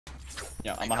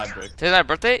Yeah, I'm a high break. Today's my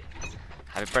birthday?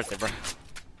 Happy birthday, bro.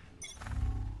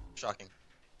 Shocking.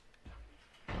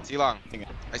 Too long.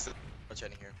 I still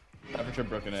chatting here. Temperature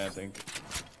broken in, I think.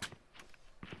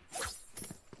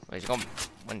 Wait, he's going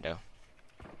window.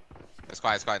 It's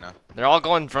quiet now. They're all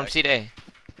going from C to A.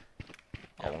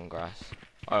 Oh, one grass.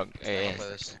 Oh, A.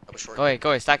 Go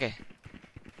away, stack it.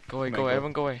 Go away,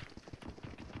 everyone go away.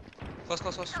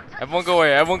 Close. Everyone go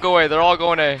away, they're all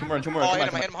going A. Two more. Oh, I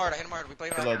hit him hard. We play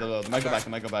him Too low. They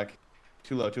might go back.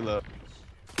 Too low.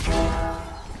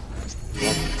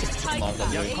 Long,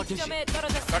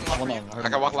 probably. I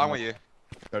can walk along with you.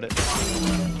 Start it.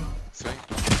 Swing.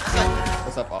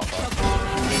 What's up, off?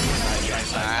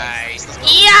 Nice.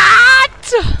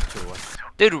 Yacht!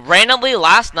 Dude, randomly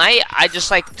last night, I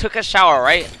just like took a shower,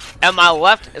 right? And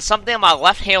something on my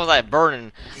left hand was like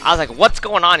burning. I was like, what's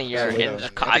going on here? And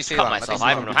I just cut myself.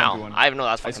 I don't know how. I even know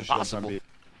that's fucking possible.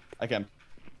 I can.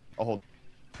 I'll hold.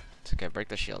 It's okay, break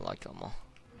the shield, I'll kill them all.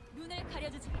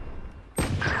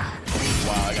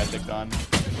 Wow, I got dicked on.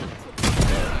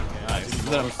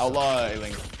 Nice. Outlaw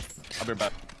A-Link. I'll be right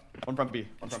back. One front B.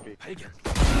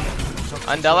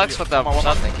 Undelix with the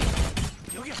shot thinking.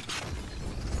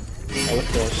 I would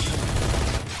push.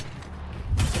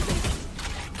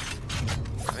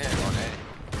 I mean, I'm going A.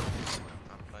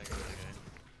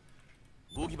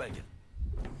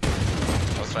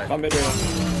 Let's try. I'm mid right now.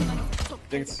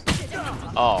 Thanks.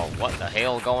 Oh, what the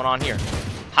hell going on here?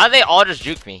 How did they all just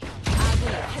juke me?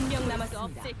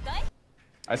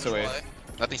 I saw A.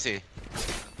 Nothing C.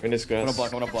 We're in this grass.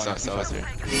 I'm gonna block. So it's here.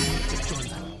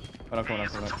 Coming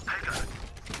up.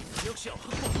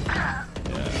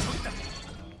 Yeah.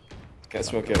 Can't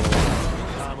smoke yet.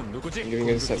 I'm giving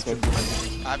you a set smoke.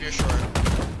 I have your short.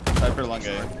 Cypher long A.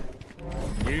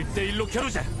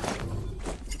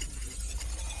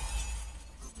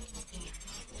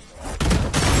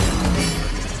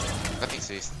 Nothing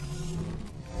C.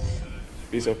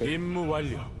 B's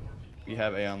open. We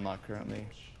have A unlocked currently.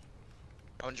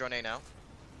 I'm on drone A now.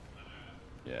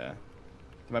 Yeah.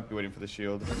 They might be waiting for the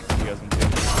shield. You guys want to.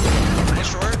 A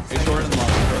short. A short and long.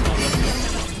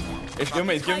 Give him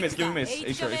mace.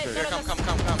 A short. Here, come.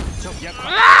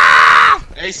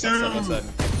 A soon.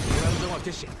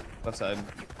 Left side.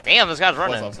 Damn, this guy's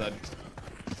running. Left side.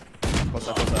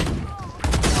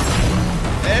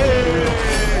 Hey!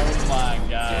 Oh my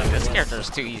god. Dude, this character is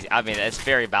too easy. I mean, it's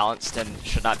very balanced and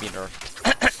should not be nerfed.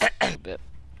 A bit.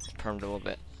 It's permed a little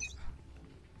bit.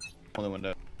 Only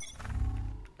window.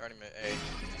 Guarding mid A.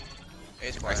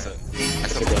 A's I quiet. said.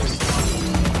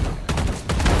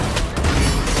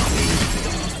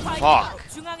 Fuck.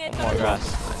 One more grass.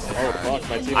 Oh, fuck,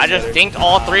 my team I is just better. dinked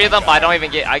all three of them, but I don't even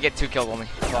get. I get 2 kills only.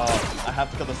 I have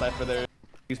to kill the Cypher there.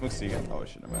 He's smoke C. Oh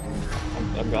shit, never mind.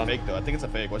 I'm gone. Fake though. I think it's a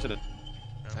fake. What should it?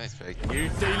 Nice fake. Okay,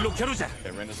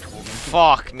 Randall's holding.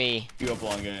 Fuck me. Queue up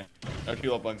long A. Or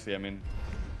queue up long C, I mean.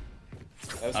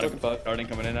 I was talking about. Guarding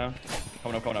coming in now.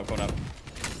 Coming up.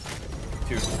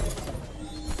 2.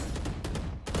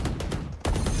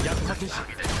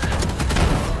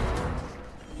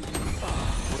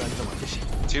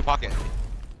 Two pocket.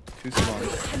 2 long.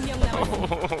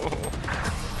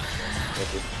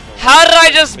 How did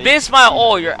I just miss my?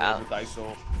 Oh, you're out. With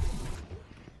ISO.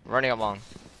 Running up long.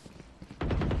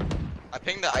 I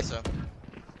pinged the ISO.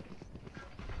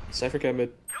 Cypher cam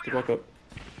mid. Good walk up.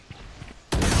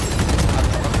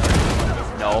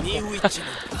 No.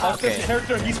 Okay.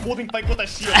 Character, he's holding fight with a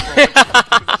shield,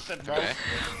 bro.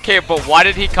 Okay, but why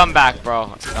did he come back,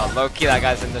 bro? No, low key, that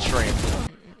guy's in the stream.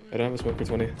 I don't have a smoke for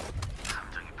 20.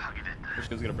 Which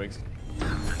goes gonna break.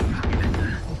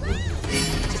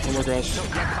 One more grass.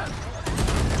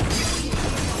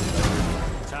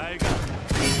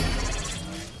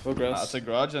 No grass. It's a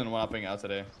garage and one upping out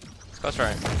today. He's close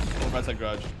right. One right side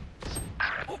garage.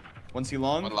 One C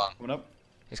long. One long. Coming up.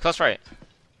 He's close right.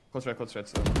 Close right.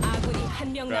 So.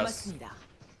 Grass.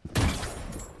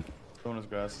 One is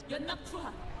grass.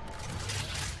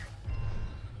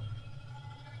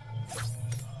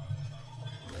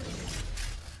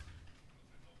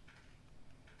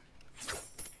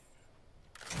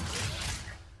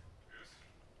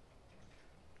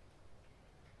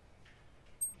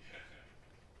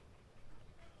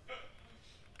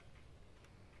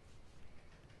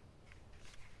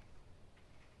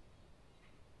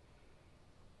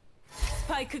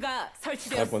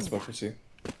 I have one smoke for C.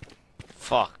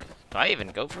 Fuck. Do I even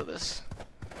go for this?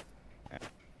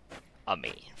 I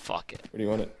mean, fuck it. Where do you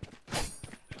want it?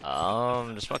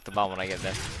 Just fuck the bomb when I get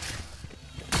there.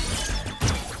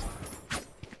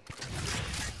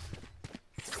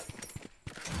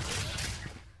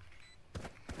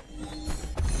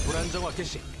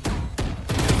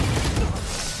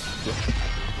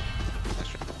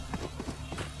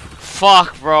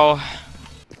 fuck, bro.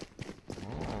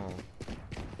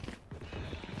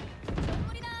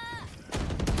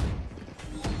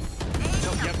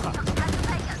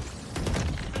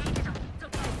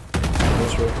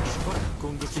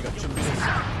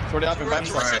 Shorty hopping, by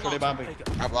himself. Shorty bombing.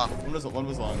 I block. One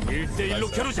was long.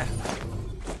 1대1로 겨루자.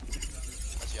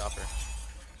 That's the offer.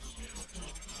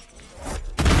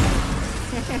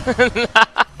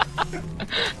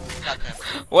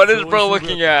 What is bro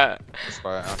looking at?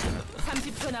 Spy after.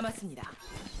 30초 남았습니다.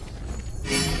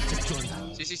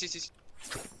 See.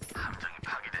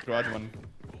 Garage one.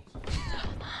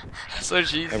 So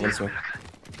cheesy. Everyone's smoke.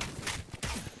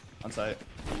 On site.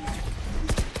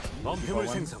 범패물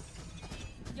생성.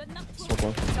 Smoke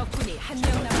one. 적군이 한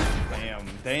명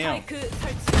남았습니다. Damn. 스파이크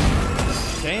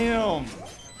설치. Damn.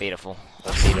 Beautiful.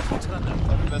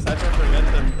 The side door for mid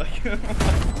then, like,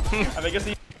 I guess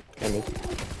he. Aimbot.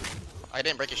 I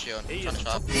didn't break his shield. I'm trying to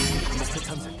shop. 목표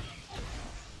탐색.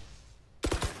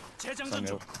 Son, 재장전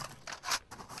중. yo.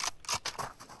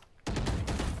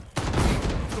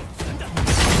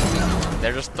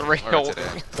 They're just three Alright, holding.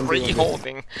 today. Three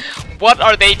holding. What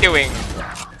are they doing?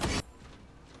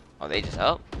 Oh, they just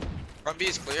up? Front B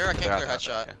is clear. I can't Yeah, clear yeah,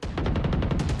 headshot. I'm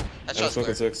Headshot's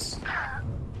smoking clear. 6.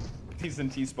 He's in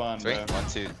T spawn, bro. Swing. 1,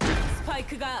 2.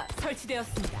 스파이크가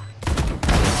설치되었습니다.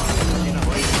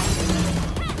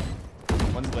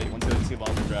 One's late, one's in T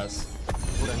long for grass.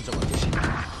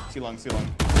 T long.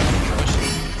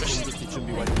 공격기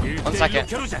준비 완료. 1 second. 1대1로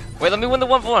겨루자. Wait, let me win the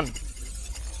 1v1.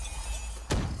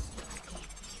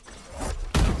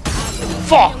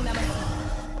 Fuck! 명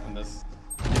남았습니다. In this.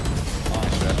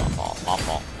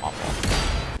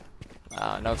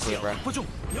 No clue, bro. 확보 중.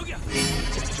 여기야.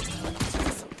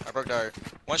 I broke dart.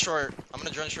 One short. I'm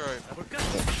gonna drone short. 가볼까?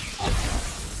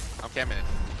 I'm camming it.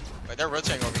 Wait, they're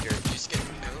rotating over here. Did you just get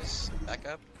kills? Back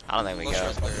up? I don't think we Low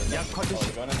short's go. clear. 약화 Oh, 개시.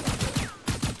 you're going in?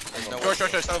 There's no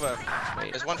Short, Sova.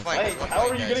 Wait. There's one flank. Hey, There's one how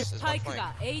flank, are you guys. There's one flank.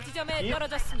 스파이크가 A 지점에 Yep.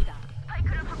 떨어졌습니다.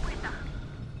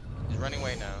 He's running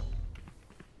away now.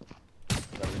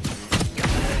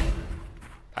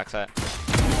 Backside.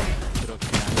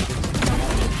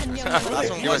 한 명 Last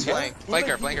남았습니다. one was flank.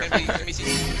 Flanker. Give me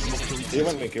CT. You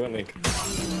went link, you went link.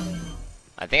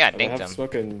 I think I I dinked have him.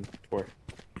 smoke in 4.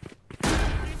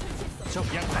 적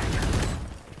약화.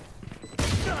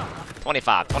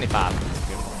 25.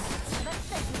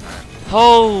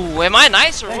 Oh, am I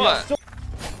nice or what?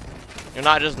 You're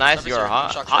not just nice, you're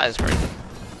hot. Hot is crazy.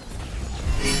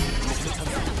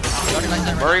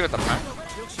 Murray with the prime.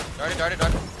 Darted.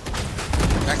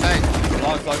 Backside.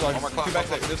 Long. One more clock, Two back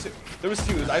one side. There was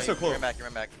two. It was ISO close. You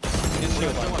ran back. His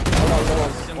shield line.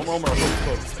 One more.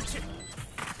 Close.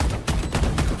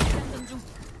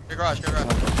 Good garage.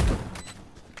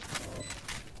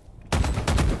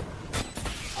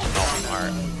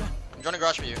 I'm joining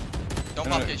garage for you. Don't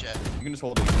No, pop no. cage yet. You can just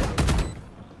hold it.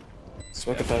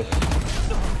 Smoke at 5.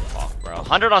 Fuck, bro.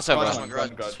 100 on Garage, Sova.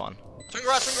 garage. It's fun. Swing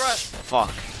garage.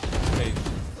 Fuck. Hey,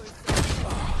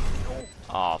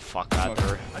 Oh, fuck that.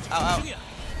 smoker. Out.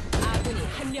 아군이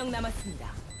한 명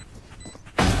남았습니다.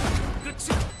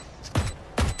 끝이야.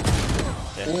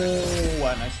 Oh,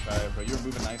 wow, nice try, bro. You were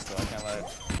moving nice though. I can't lie.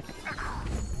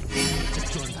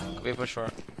 Could be push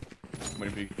short. I'm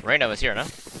waiting for you. Reyna was here, no?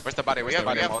 Where's the body? We Where's have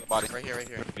the body? right here.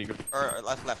 Pretty good. Or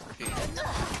left. Repeat.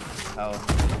 How?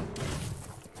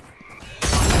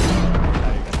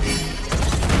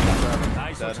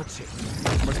 나이스 Dead. 처치.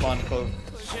 More spawn close.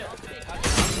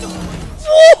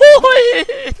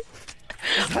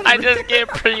 I just get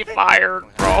pre-fired,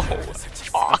 bro.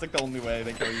 That's like the only way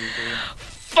they kill you. Dude.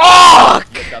 Fuck!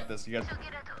 You guys got this. You guys.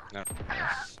 No.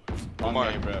 Long more.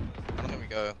 game, bro. I don't think we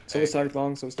go. So stack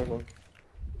long, so stack long.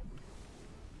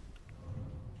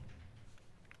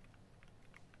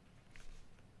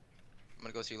 I'm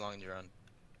gonna go see long and you're on.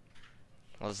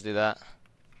 Let's do that.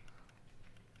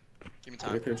 Give me You're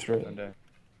time. clear straight. One day.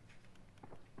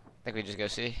 I think we just go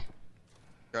see.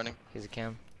 Running. He's a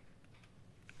cam.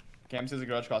 Cam says the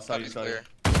garage cross side. Lobby's clear.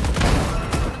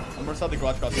 One more side the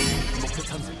garage cross. That's 목표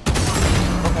탐색.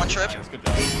 Broke one trip. good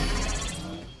job.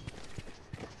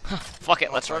 Fuck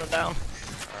it, let's run him down.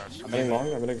 I'm going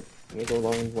long, I'm gonna go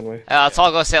long one way. Let's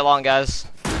all go sit long, guys.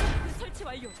 설치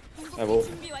완료. I will.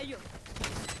 준비 완료.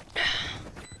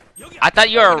 I thought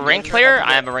you were a rank player.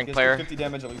 I am a rank Gives player. 50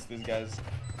 damage at least these guys.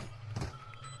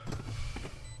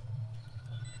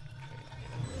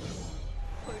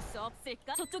 볼 수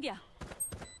없을까? 저쪽이야.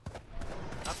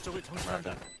 앞쪽을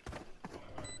정찰한다.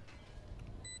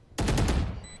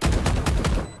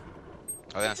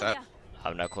 Oh, that's that. 저쪽이야. I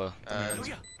have no clue.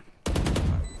 여기야.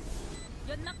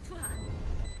 연락 투하.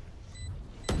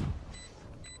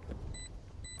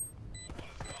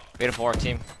 Beautiful work,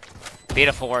 team.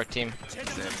 Beautiful work, team.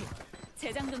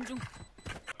 재장전 중.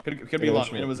 Could be Yeah, long.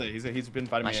 watch me. It was A. He's been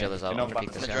fighting My me. shield is out. You know, I'm gonna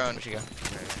peek this the guy. drone. Where'd she go?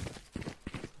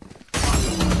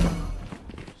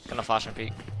 Gonna flash and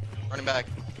peek. Running back.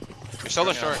 You're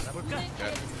solo short.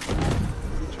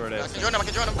 short I A. can join him, I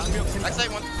can join him.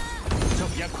 Backside one. 적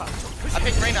약화. I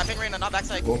picked Reyna, not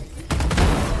backside. Cool. Join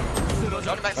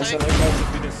him Nice backside. shot, nice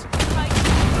shot. 스파이크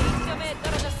A점에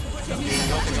떨어졌습니다.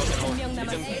 한명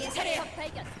남았습니다. 차례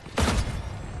발견.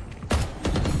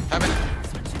 Heaven.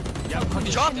 약화.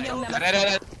 Drop. 한명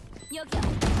남았습니다. 여기야.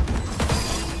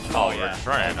 Oh yeah.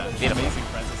 Beautiful. Amazing,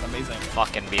 Francis. Amazing.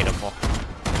 Fucking beautiful.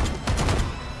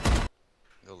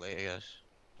 Go late, I guess.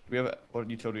 Do we have what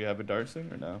utility do we have a dart thing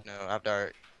or no? No, I have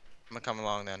dart. I'm gonna come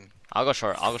along then. I'll go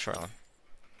short. I'll go short one.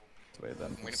 Let's wait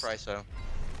then. I'm waiting for ISO.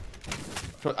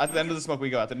 At the end of the smoke we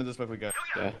go. At the end of the smoke we go.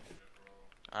 Yeah.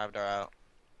 I have dart out.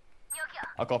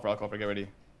 I'll call for. Get ready.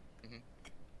 Mhm.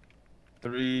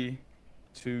 3,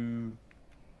 2.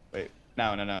 Wait.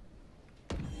 No. 2.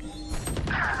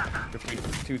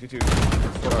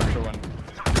 Short one.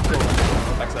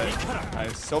 Backside.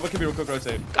 Nice. Silva can be real quick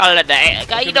rotate. Gotta let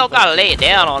that. You don't gotta lay it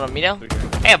down on him. You know.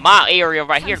 Hey, my area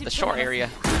right here, the short area.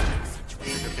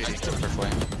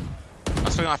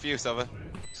 I'm swinging off you, Silva.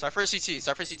 Start for CT,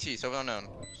 so unknown.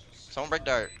 Someone break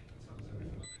dart.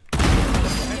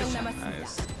 한명 남았습니다.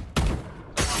 Nice.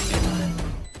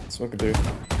 Smoke a dude.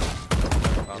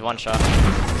 He's one shot.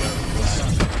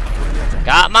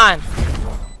 Got mine.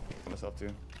 Myself too.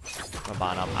 I'm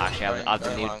buying up. Actually, I'll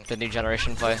do the new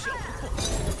generation play.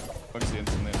 Foxy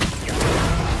instantly.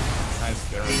 Nice.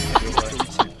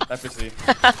 FPC.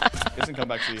 Doesn't come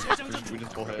back C. We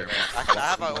just pull hit. I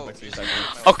have my ult.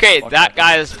 Okay, that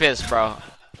guy is pissed, bro.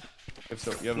 If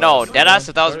so, you have No, a- deadass.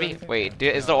 If that was me. Wait,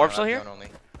 is the orb still here? Only.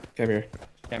 Come here.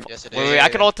 Yes, it is. Wait, I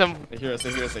can ult him. They hear us.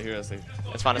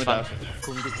 It's fine. It's fine.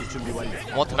 공격기 준비 완료.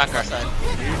 Ult him back right.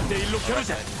 1대1로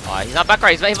겨루자. He's not back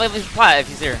right. He's flat if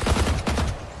he's here.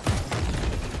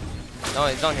 No,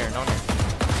 he's not here. No here.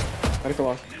 Medical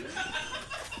off.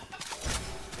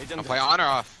 I'm playing on or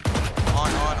off? On.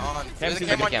 There's a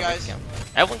Cam, cam on you Cam, guys. cam.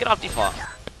 Everyone get off default.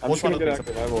 I'm One just gonna shot get up,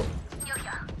 active. I will.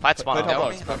 Fight Play spawn. top That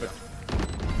box. one? Perfect.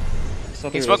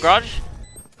 Stop He your smoke wrist. garage.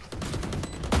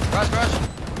 Rush.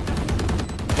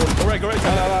 Go right.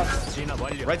 진압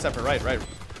완료. Right stepper. Right.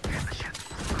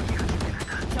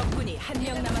 적군이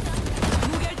한명 남았습니다.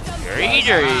 무결점. GG.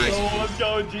 Let's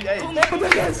go, G. Hey.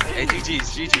 Hey, GG's,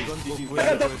 GG. 이건 뭐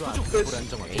구해도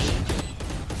불안정하게.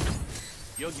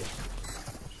 여기야.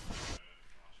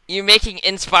 You making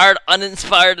inspired,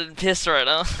 uninspired, and pissed right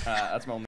now. That's my only.